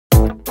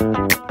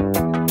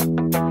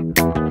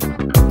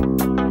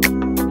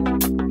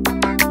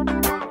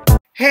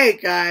Hey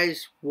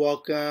guys,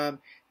 welcome.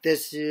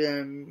 This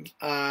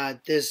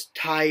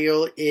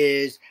title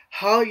is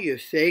how you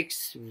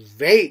fix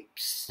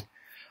vapes.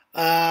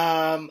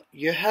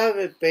 You have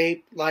a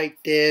vape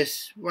like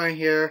this right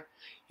here.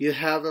 You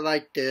have it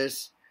like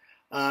this.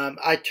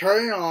 I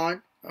turn it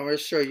on. I'm gonna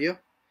show you.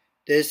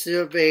 This is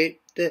a vape.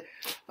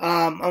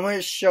 I'm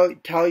gonna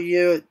tell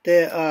you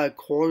the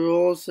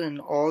coils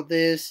and all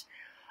this.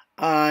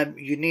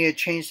 You need to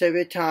change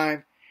every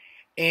time,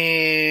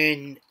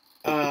 and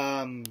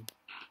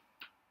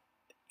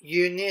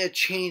you need to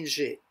change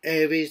it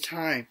every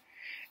time.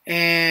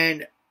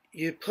 And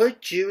you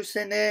put juice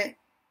in it,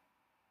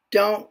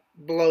 don't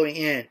blow it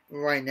in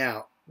right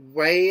now.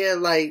 Wait it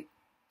like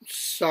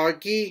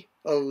soggy,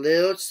 a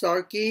little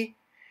soggy,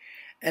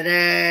 and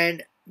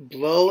then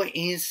blow it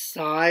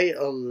inside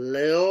a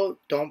little.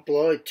 Don't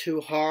blow it too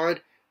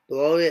hard.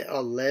 Blow it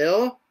a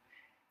little,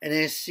 and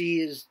then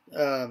see this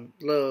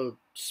little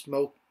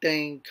smoke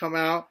thing come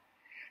out,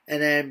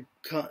 and then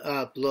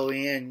blow it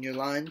in your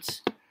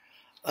lungs.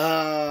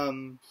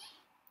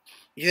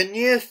 You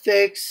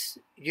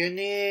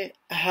need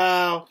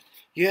how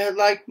you have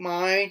like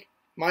mine,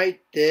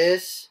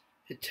 this,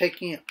 you're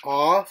taking it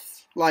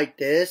off like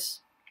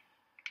this,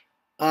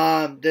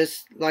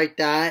 this like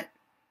that,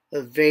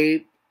 the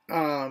vape,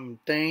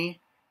 thing,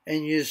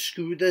 and you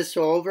screw this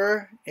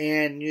over,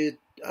 and you,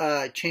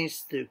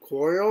 change the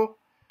coil.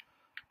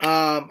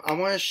 I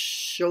want to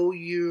show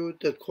you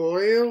the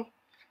coil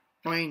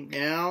right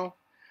now.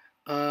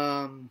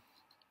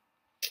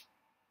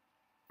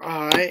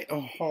 Alright,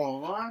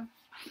 hold on.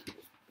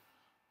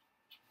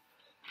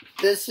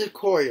 This is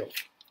coil.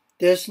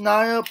 There's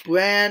not a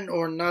brand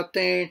or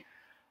nothing.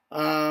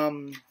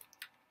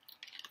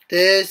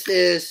 This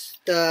is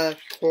the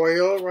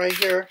coil right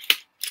here.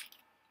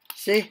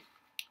 See?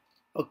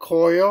 A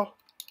coil.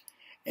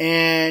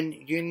 And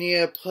you need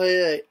to put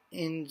it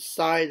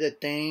inside the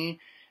thing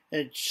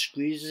and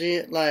squeeze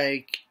it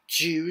like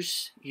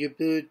juice. You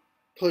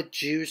put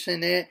juice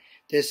in it.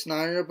 There's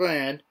not a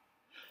brand.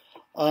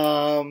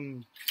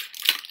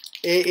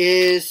 It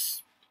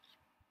is,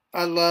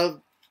 I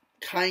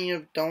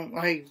don't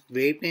like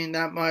vaping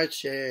that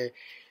much.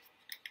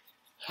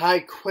 I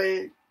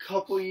quit a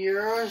couple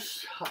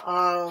years.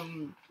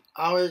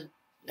 I would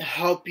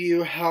help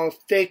you how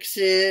fix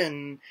it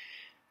and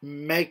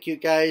make you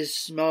guys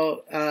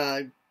smoke,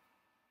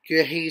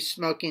 you hate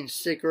smoking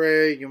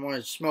cigarette, you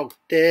want to smoke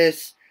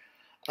this.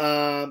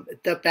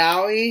 The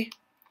battery,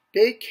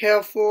 be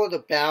careful, the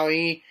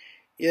battery,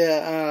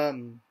 yeah,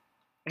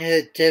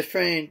 a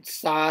different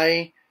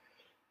size,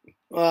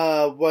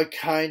 what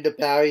kind of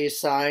battery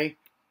size.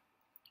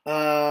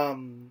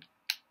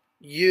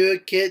 You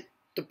get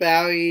the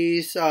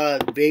batteries,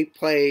 vape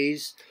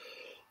place,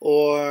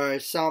 or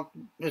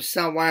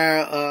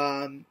somewhere,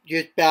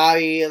 your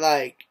battery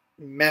like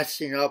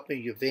messing up in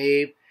your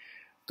vape.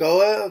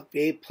 Go to a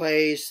vape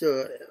place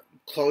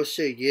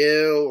closer to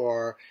you,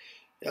 or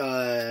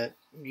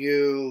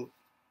you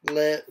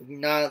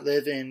not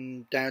live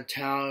in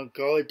downtown.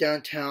 Go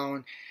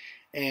downtown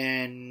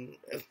and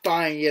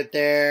find you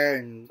there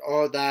and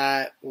all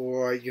that,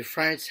 or your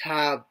friends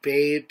have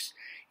vapes.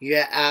 You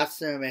ask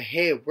them,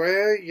 hey,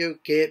 where you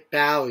get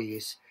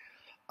batteries?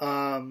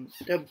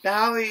 The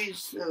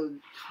batteries, the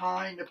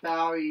kind of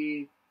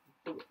battery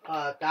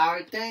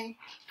thing,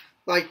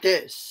 like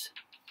this.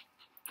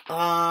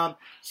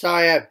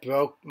 Sorry, I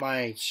broke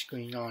my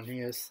screen on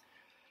this.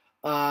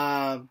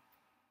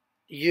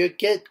 You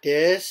get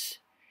this,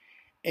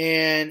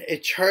 and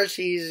it charges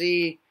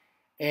easy,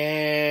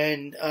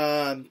 and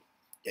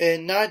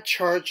not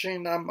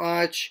charging that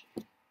much.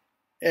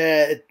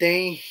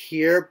 Thing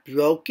here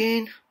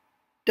broken,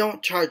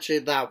 don't charge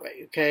it that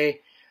way, okay?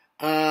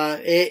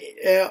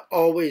 It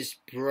always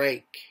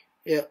break.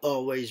 It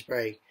always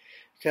break.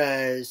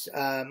 Because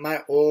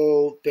my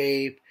old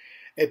vape,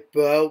 it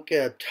broke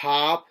at the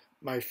top.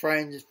 My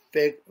friend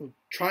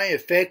trying to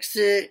fix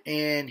it,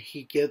 and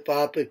he gave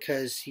up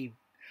because it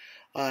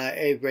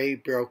already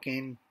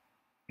broken.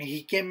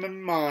 He gave me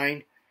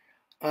mine.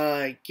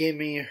 Give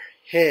me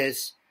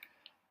his.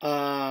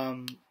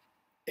 It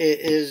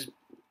is.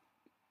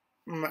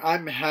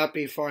 I'm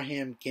happy for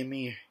him. Give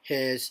me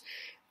his.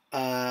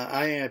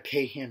 I'm gonna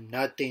pay him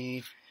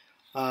nothing.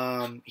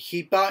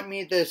 He bought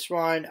me this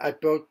one. I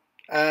broke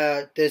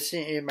this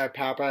in my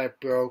papa. I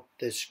broke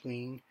the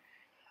screen.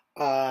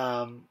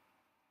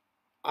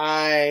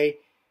 I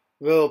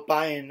will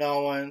buy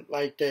another one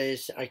like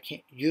this.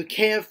 You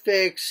can't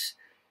fix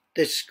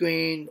the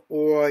screen,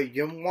 or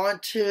you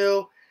want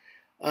to.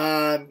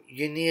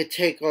 You need to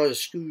take all the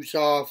screws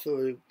off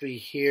over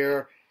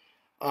here.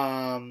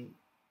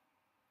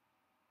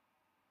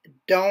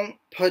 Don't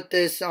put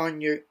this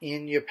on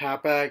in your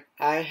pack bag.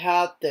 I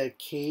have the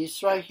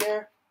keys right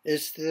here.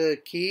 It's the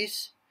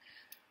keys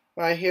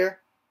right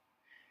here.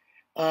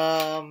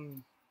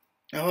 I'm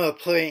gonna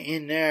put it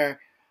in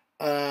there.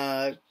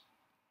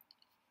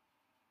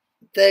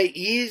 They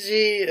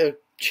easy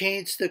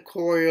change the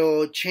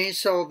coil,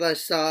 change all that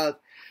stuff.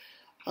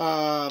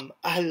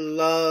 I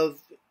love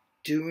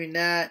doing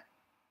that,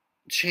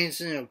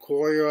 changing a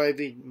coil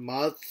every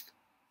month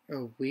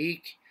or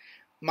week.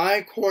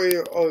 My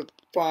coil are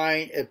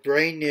fine,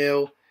 brand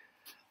new.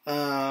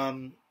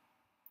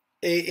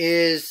 It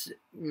is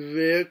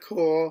really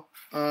cool.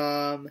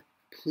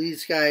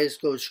 Please guys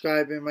go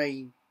subscribe to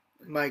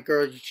my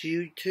girl's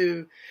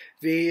YouTube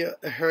video,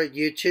 her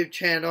YouTube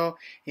channel,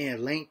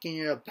 and link in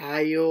your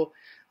bio.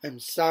 I'm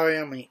sorry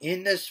I'm gonna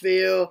end this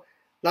video.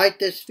 Like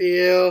this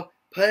video,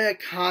 put a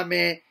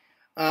comment.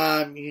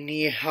 You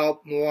need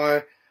help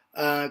more.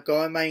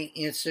 Go on my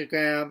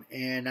Instagram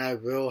and I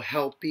will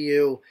help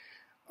you.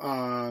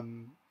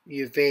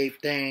 Your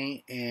vape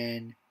thing,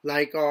 and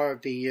like our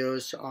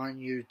videos on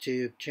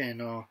YouTube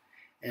channel,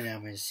 and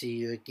I'm gonna see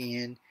you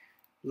again.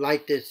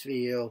 Like this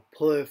video,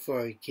 pull a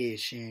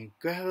notification,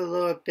 grab a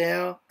little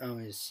bell. I'm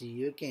gonna see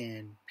you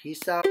again.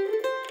 Peace out.